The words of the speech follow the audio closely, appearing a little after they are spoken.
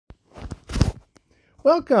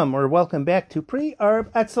Welcome back to Pre-Arb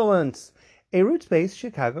Excellence, a roots-based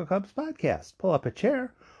Chicago Cubs podcast. Pull up a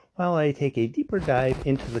chair while I take a deeper dive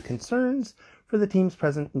into the concerns for the team's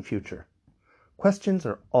present and future. Questions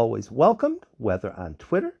are always welcomed, whether on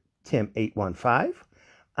Twitter, Tim815,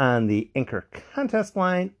 on the Anchor contest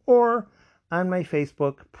line, or on my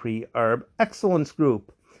Facebook Pre-Arb Excellence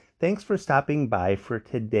group. Thanks for stopping by for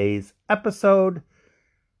today's episode,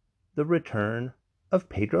 the return of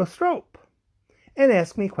Pedro Strop. And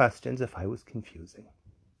ask me questions if I was confusing.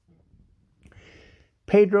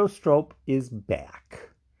 Pedro Strop is back.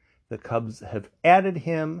 The Cubs have added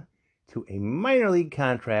him to a minor league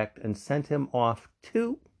contract and sent him off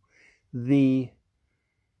to the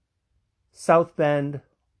South Bend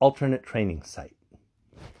alternate training site.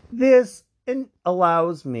 This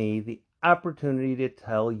allows me the opportunity to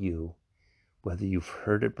tell you, whether you've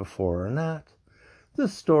heard it before or not, the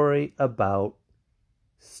story about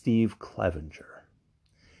Steve Clevenger.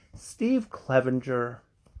 Steve Clevenger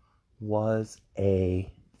was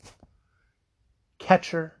a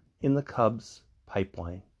catcher in the Cubs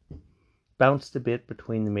pipeline. Bounced a bit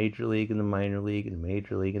between the major league and the minor league, and the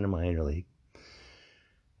major league and the minor league.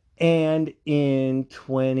 And in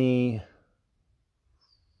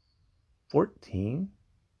 2014,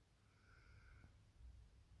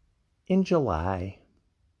 in July,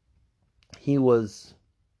 he was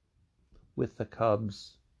with the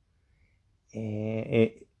Cubs,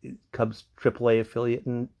 Cubs AAA affiliate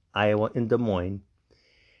in Iowa, in Des Moines.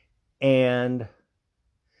 And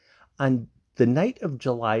on the night of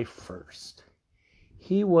July 1st,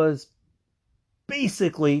 he was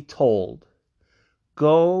basically told,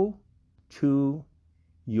 go to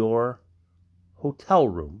your hotel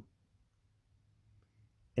room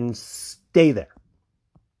and stay there.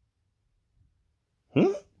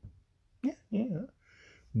 Yeah.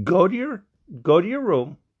 Go to your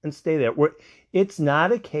room and stay there. It's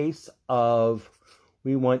not a case of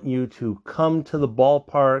we want you to come to the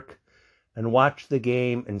ballpark and watch the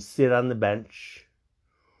game and sit on the bench,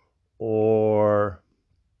 or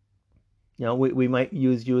we might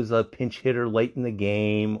use you as a pinch hitter late in the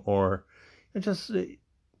game, or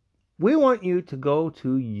we want you to go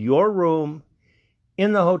to your room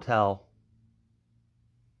in the hotel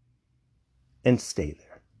and stay there.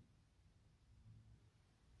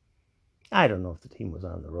 I don't know if the team was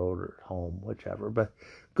on the road or at home, whichever, but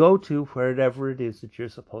go to wherever it is that you're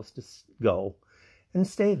supposed to go and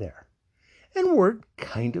stay there. And word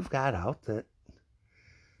kind of got out that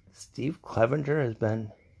Steve Clevenger has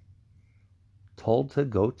been told to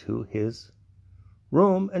go to his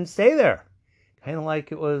room and stay there. Kind of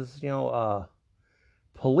like it was, a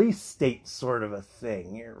police state sort of a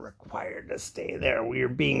thing. You're required to stay there. You're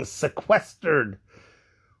being sequestered.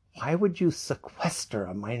 Why would you sequester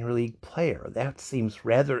a minor league player? That seems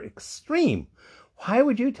rather extreme. Why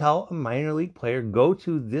would you tell a minor league player, go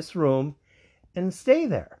to this room and stay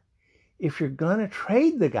there? If you're going to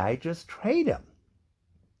trade the guy, just trade him.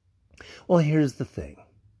 Well, here's the thing.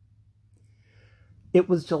 It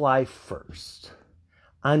was July 1st.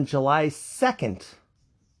 On July 2nd,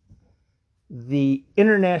 the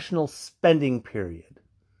international spending period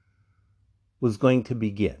was going to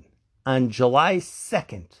begin. On July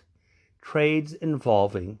 2nd, trades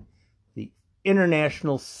involving the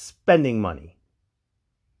international spending money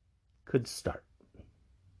could start.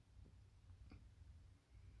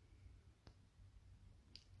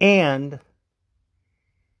 And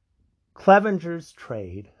Clevenger's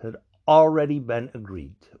trade had already been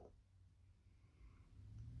agreed to.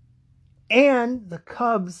 And the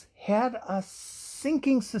Cubs had a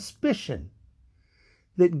sinking suspicion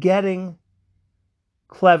that getting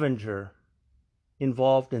Clevenger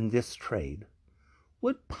involved in this trade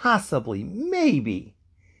would possibly, maybe,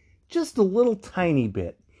 just a little tiny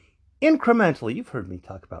bit, incrementally, you've heard me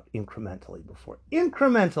talk about incrementally before,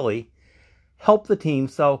 incrementally help the team.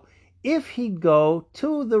 So if he'd go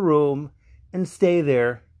to the room and stay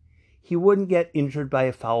there, he wouldn't get injured by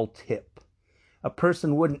a foul tip. A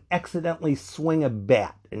person wouldn't accidentally swing a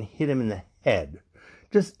bat and hit him in the head.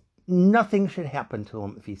 Just nothing should happen to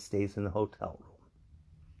him if he stays in the hotel room.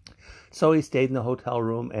 So he stayed in the hotel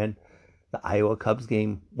room, and the Iowa Cubs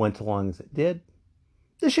game went along as it did.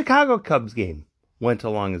 The Chicago Cubs game went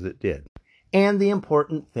along as it did. And the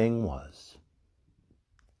important thing was,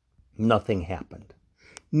 nothing happened.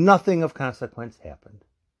 Nothing of consequence happened.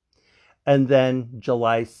 And then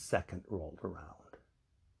July 2nd rolled around.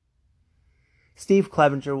 Steve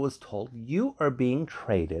Clevenger was told, you are being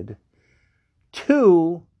traded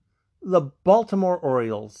to the Baltimore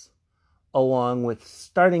Orioles along with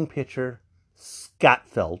starting pitcher Scott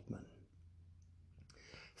Feldman.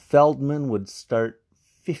 Feldman would start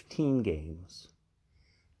 15 games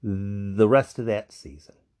the rest of that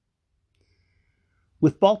season.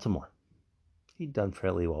 With Baltimore, he'd done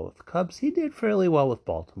fairly well with the Cubs. He did fairly well with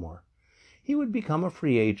Baltimore. He would become a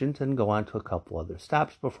free agent and go on to a couple other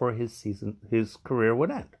stops before his career would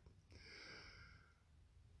end.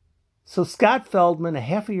 So Scott Feldman, a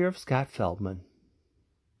half a year of Scott Feldman,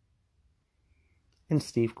 and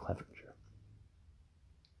Steve Clevenger.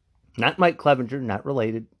 Not Mike Clevenger, not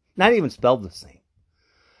related, not even spelled the same.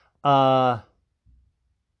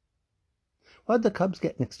 What did the Cubs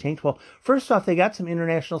get in exchange? Well, first off, they got some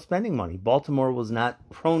international spending money. Baltimore was not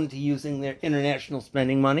prone to using their international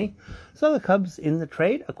spending money. So the Cubs, in the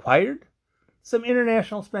trade, acquired some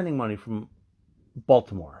international spending money from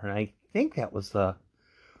Baltimore. And I think that was the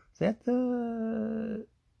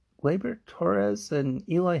Gleyber Torres and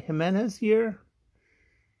Eloy Jimenez year?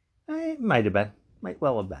 It might have been. Might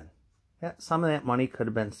well have been. Yeah, some of that money could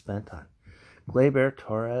have been spent on Gleyber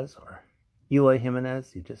Torres or Eloy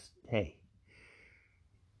Jimenez.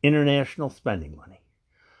 International spending money.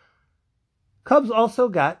 Cubs also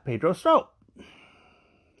got Pedro Strop.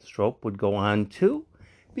 Strop would go on to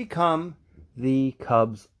become the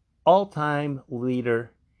Cubs' all-time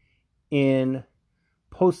leader in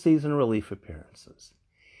postseason relief appearances.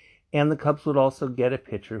 And the Cubs would also get a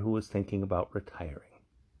pitcher who was thinking about retiring.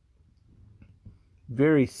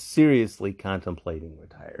 Very seriously contemplating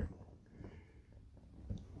retiring.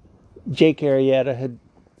 Jake Arrieta had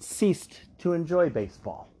ceased to enjoy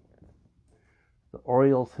baseball. The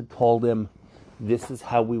Orioles had told him, this is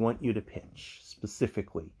how we want you to pitch,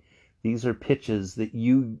 specifically. These are pitches that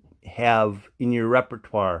you have in your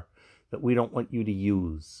repertoire that we don't want you to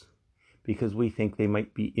use because we think they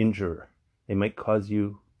might be injured. They might cause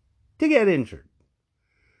you to get injured.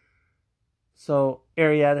 So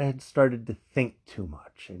Arrieta had started to think too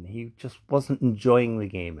much, and he just wasn't enjoying the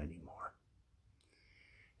game anymore.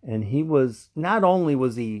 And he was, not only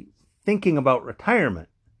was he thinking about retirement,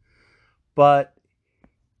 but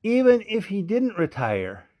even if he didn't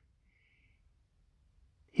retire,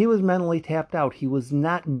 he was mentally tapped out. He was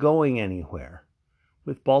not going anywhere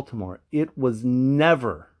with Baltimore. It was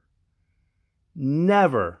never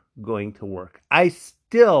going to work. I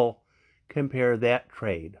still compare that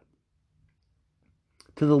trade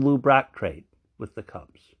to the Lou Brock trade with the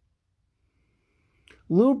Cubs.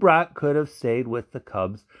 Lou Brock could have stayed with the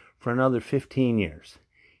Cubs for another 15 years.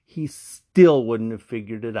 He still wouldn't have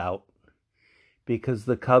figured it out because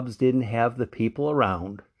the Cubs didn't have the people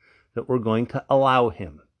around that were going to allow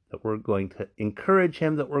him, that were going to encourage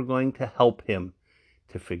him, that were going to help him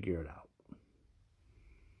to figure it out.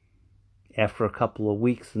 After a couple of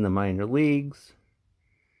weeks in the minor leagues,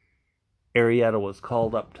 Arrieta was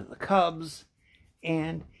called up to the Cubs,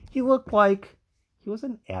 and he looked like he was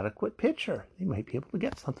an adequate pitcher. They might be able to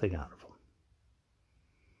get something out of him.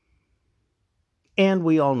 And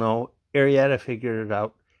we all know Arrieta figured it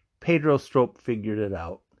out. Pedro Strop figured it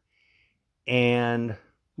out. And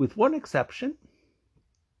with one exception,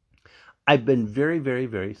 I've been very, very,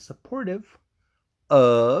 very supportive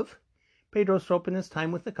of Pedro Strop in his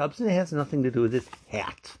time with the Cubs, and it has nothing to do with his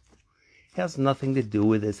hat. It has nothing to do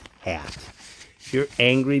with his hat. If you're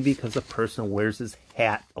angry because a person wears his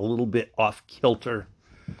hat a little bit off kilter,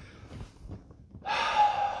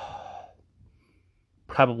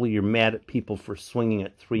 probably you're mad at people for swinging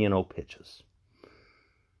at 3-0 pitches.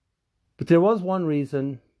 But there was one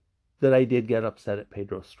reason that I did get upset at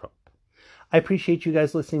Pedro Strop. I appreciate you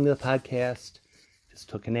guys listening to the podcast. Just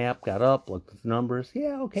took a nap, got up, looked at the numbers.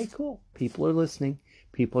 Yeah, okay, cool. People are listening.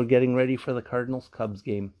 People are getting ready for the Cardinals-Cubs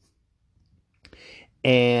game.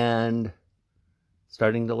 And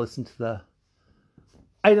starting to listen to the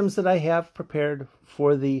items that I have prepared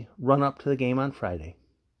for the run-up to the game on Friday.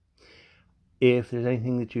 If there's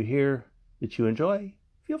anything that you hear that you enjoy,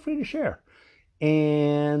 feel free to share.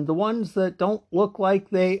 And the ones that don't look like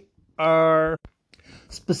they are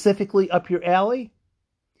specifically up your alley,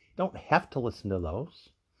 don't have to listen to those.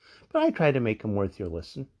 But I try to make them worth your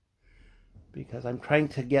listen, because I'm trying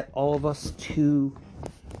to get all of us to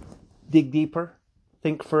dig deeper,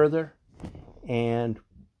 think further, and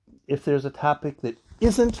if there's a topic that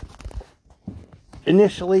isn't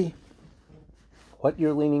initially what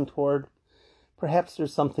you're leaning toward, perhaps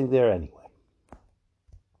there's something there anyway.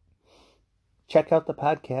 Check out the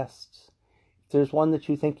podcasts. If there's one that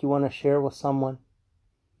you think you want to share with someone,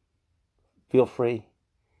 feel free.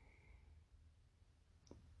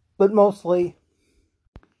 But mostly,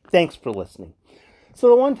 thanks for listening. So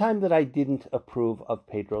the one time that I didn't approve of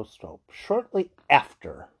Pedro Strop, shortly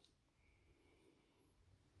after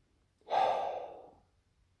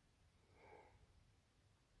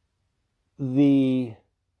the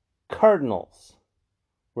Cardinals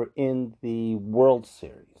were in the World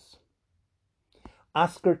Series.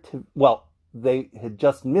 They had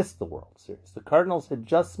just missed the World Series. The Cardinals had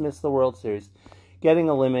just missed the World Series, getting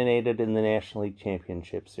eliminated in the National League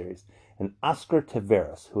Championship Series. And Oscar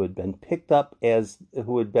Taveras, who had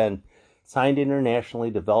been signed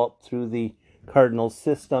internationally, developed through the Cardinals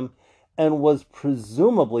system, and was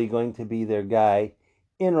presumably going to be their guy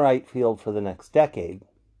in right field for the next decade,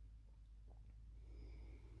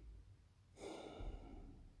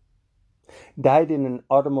 died in an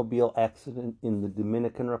automobile accident in the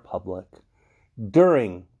Dominican Republic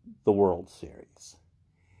during the World Series.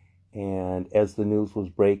 And as the news was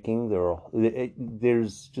breaking,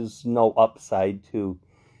 there's just no upside to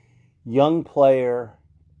young player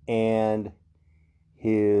and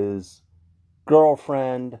his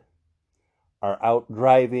girlfriend are out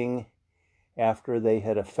driving after they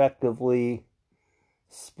had effectively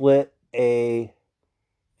split a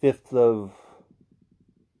fifth of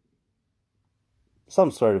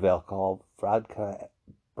some sort of alcohol, vodka,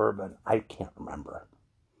 bourbon, I can't remember.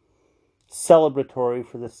 Celebratory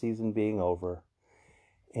for the season being over.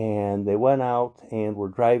 And they went out and were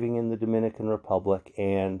driving in the Dominican Republic,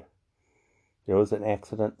 and there was an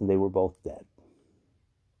accident and they were both dead.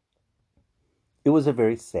 It was a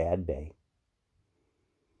very sad day.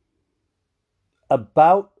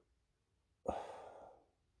 About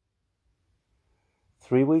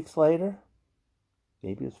 3 weeks later,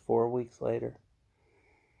 maybe it was 4 weeks later,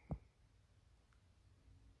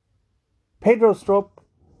 Pedro Strop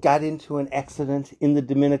got into an accident in the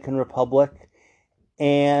Dominican Republic,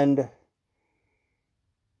 and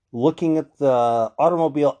looking at the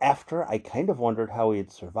automobile after, I kind of wondered how he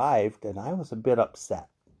had survived, and I was a bit upset.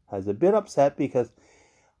 I was a bit upset because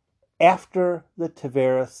after the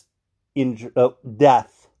Taveras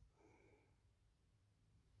death,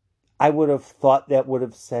 I would have thought that would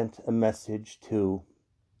have sent a message to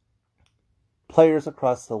players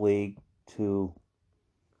across the league to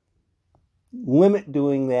limit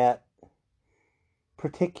doing that,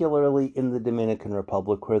 particularly in the Dominican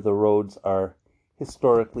Republic, where the roads are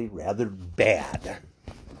historically rather bad.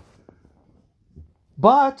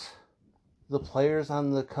 But the players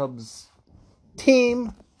on the Cubs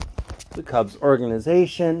team, the Cubs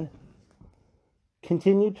organization,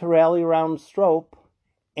 continued to rally around Strop,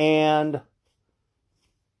 and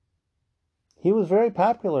he was very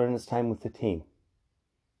popular in his time with the team.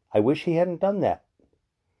 I wish he hadn't done that.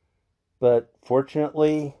 But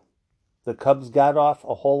fortunately, the Cubs got off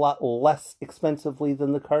a whole lot less expensively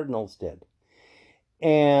than the Cardinals did.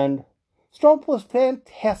 And Strop was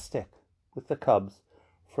fantastic with the Cubs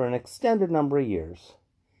for an extended number of years.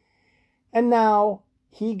 And now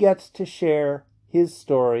he gets to share his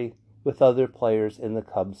story with other players in the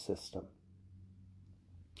Cubs system.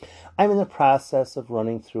 I'm in the process of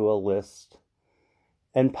running through a list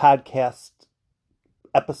and podcast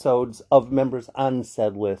episodes of members on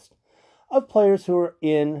said list of players who are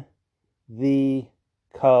in the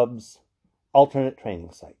Cubs alternate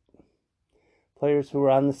training site. Players who are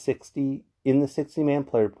on the 60-man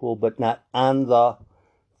player pool, but not on the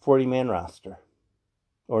 40-man roster,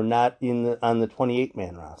 or not on the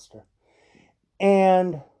 28-man roster.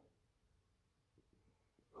 And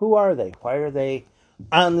who are they? Why are they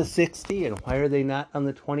on the 60 and why are they not on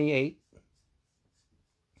the 28?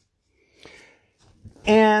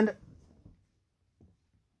 And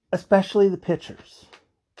especially the pitchers,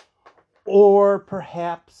 or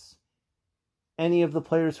perhaps any of the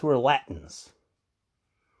players who are Latins,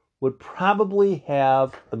 would probably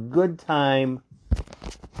have a good time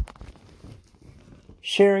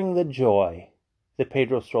sharing the joy that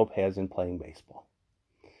Pedro Strop has in playing baseball.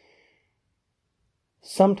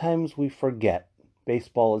 Sometimes we forget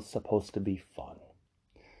baseball is supposed to be fun.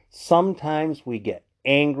 Sometimes we get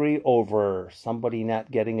angry over somebody not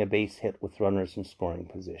getting a base hit with runners in scoring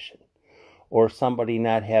position, or somebody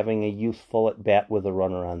not having a useful at bat with a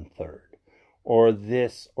runner on third, or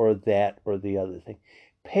this or that or the other thing.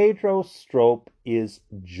 Pedro Strop is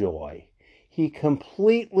joy. He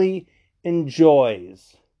completely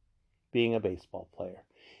enjoys being a baseball player.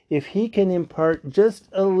 If he can impart just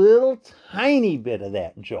a little tiny bit of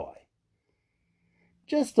that joy,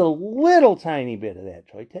 just a little tiny bit of that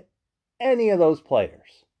joy to any of those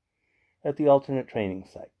players at the alternate training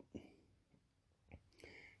site,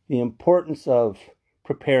 the importance of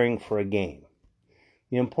preparing for a game,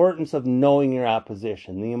 the importance of knowing your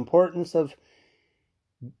opposition, the importance of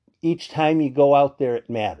each time you go out there, it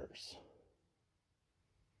matters.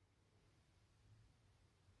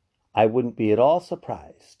 I wouldn't be at all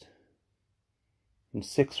surprised in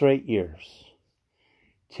 6 or 8 years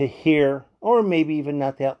to hear, or maybe even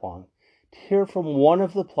not that long, to hear from one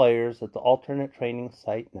of the players at the alternate training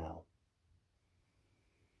site now.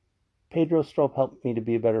 Pedro Strop helped me to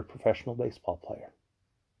be a better professional baseball player.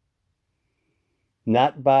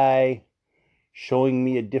 Not by showing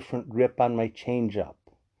me a different grip on my changeup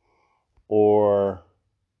or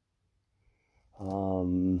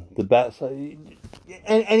the best,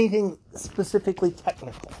 anything specifically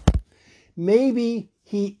technical. Maybe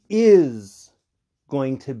he is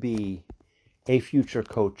going to be a future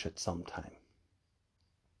coach at some time.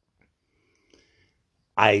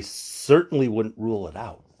 I certainly wouldn't rule it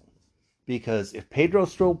out, because if Pedro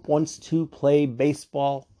Strop wants to play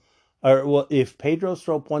baseball, if Pedro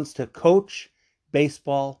Strop wants to coach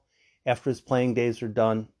baseball after his playing days are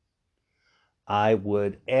done, I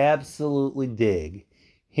would absolutely dig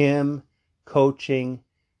him coaching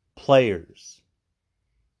players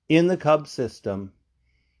in the Cubs system,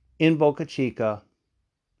 in Boca Chica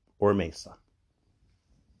or Mesa.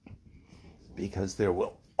 Because there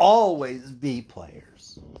will always be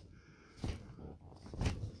players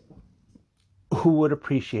who would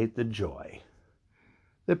appreciate the joy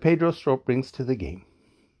that Pedro Strop brings to the game.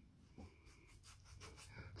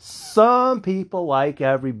 Some people like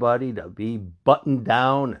everybody to be buttoned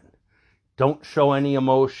down and don't show any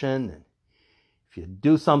emotion. And if you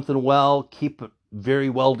do something well, keep it very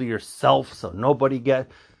well to yourself so nobody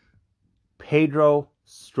gets. Pedro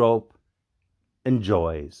Strop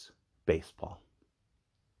enjoys baseball.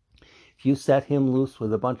 If you set him loose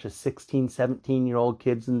with a bunch of 16, 17-year-old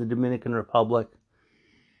kids in the Dominican Republic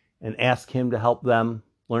and ask him to help them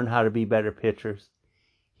learn how to be better pitchers,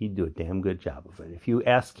 he'd do a damn good job of it. If you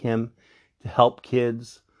ask him to help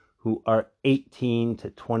kids who are 18 to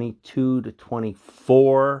 22 to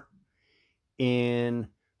 24 in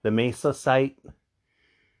the Mesa site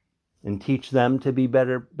and teach them to be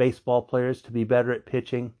better baseball players, to be better at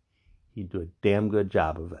pitching, he'd do a damn good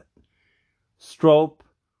job of it. Strop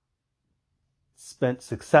spent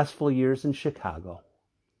successful years in Chicago.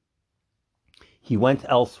 He went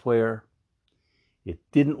elsewhere. It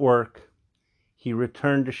didn't work. He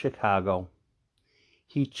returned to Chicago.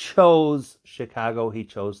 He chose Chicago. He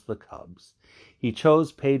chose the Cubs. He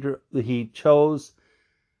chose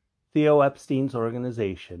Theo Epstein's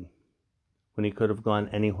organization when he could have gone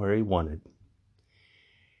anywhere he wanted.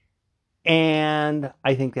 And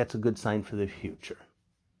I think that's a good sign for the future.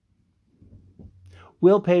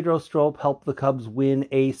 Will Pedro Strop help the Cubs win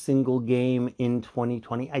a single game in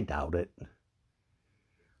 2020? I doubt it.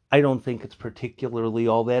 I don't think it's particularly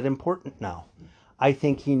all that important now. I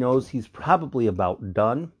think he knows he's probably about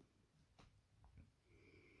done.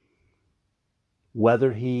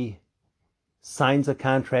 Whether he signs a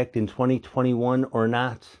contract in 2021 or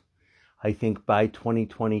not, I think by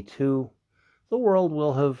 2022, the world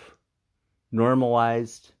will have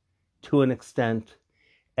normalized to an extent,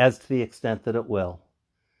 as to the extent that it will.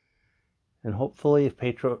 And hopefully, if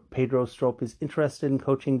Pedro Strop is interested in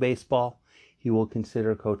coaching baseball, he will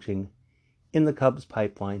consider coaching in the Cubs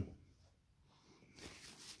pipeline.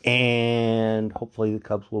 And hopefully the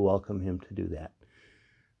Cubs will welcome him to do that.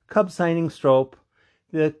 Cubs signing Strop,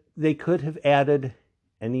 they could have added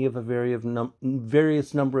any of a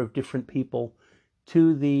various number of different people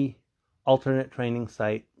to the alternate training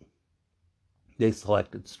site. They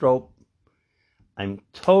selected Strop. I'm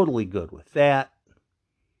totally good with that.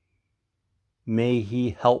 May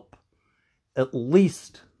he help at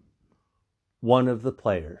least one of the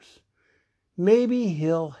players. Maybe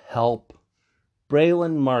he'll help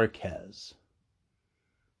Brailyn Marquez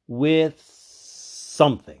with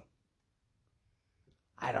something.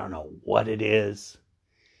 I don't know what it is.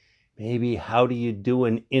 Maybe how do you do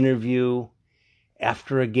an interview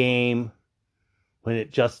after a game when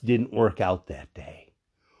it just didn't work out that day?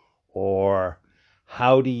 Or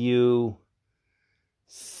how do you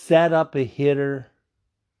set up a hitter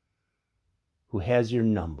who has your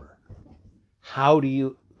number? How do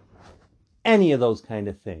you... Any of those kind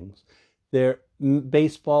of things.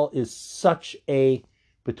 Baseball is such a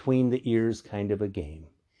between the ears kind of a game.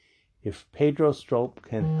 If Pedro Strop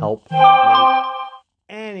can help make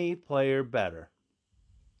any player better,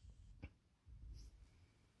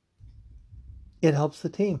 it helps the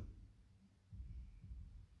team.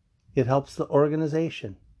 It helps the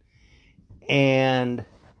organization. And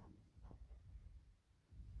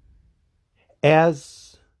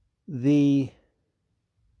as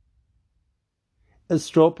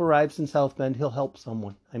Strop arrives in South Bend, he'll help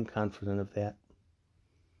someone. I'm confident of that.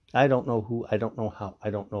 I don't know who, I don't know how, I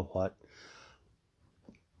don't know what.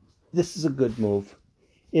 This is a good move.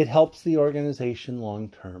 It helps the organization long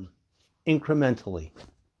term, incrementally.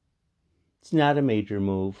 It's not a major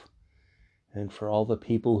move. And for all the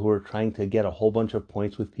people who are trying to get a whole bunch of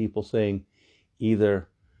points with people saying either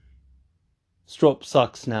Strop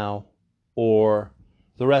sucks now or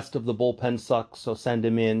the rest of the bullpen sucks, so send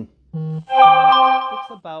him in.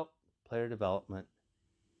 It's about player development.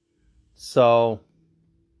 So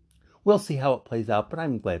we'll see how it plays out, but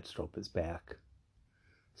I'm glad Strop is back.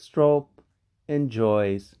 Strop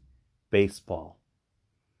enjoys baseball.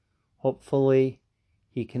 Hopefully,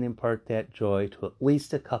 he can impart that joy to at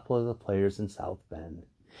least a couple of the players in South Bend.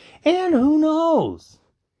 And who knows?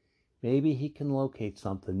 Maybe he can locate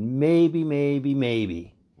something.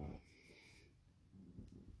 Maybe.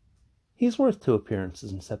 He's worth 2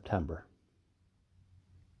 appearances in September.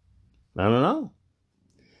 I don't know.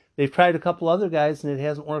 They've tried a couple other guys and it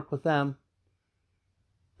hasn't worked with them.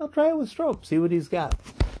 They'll try it with Strop, see what he's got.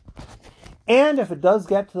 And if it does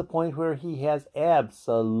get to the point where he has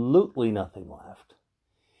absolutely nothing left,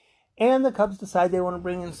 and the Cubs decide they want to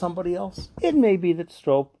bring in somebody else, it may be that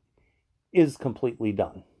Strop is completely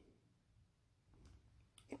done.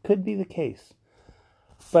 It could be the case.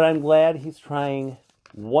 But I'm glad he's trying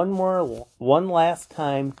one last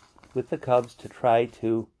time with the Cubs to try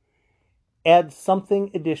to add something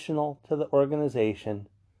additional to the organization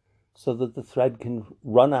so that the thread can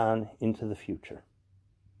run on into the future.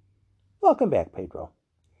 Welcome back, Pedro.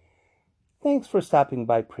 Thanks for stopping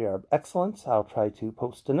by Pre-Arb Excellence. I'll try to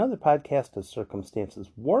post another podcast as circumstances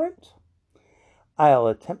warrant. I'll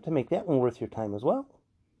attempt to make that one worth your time as well.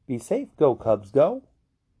 Be safe, go Cubs, go.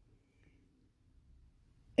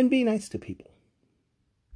 And be nice to people.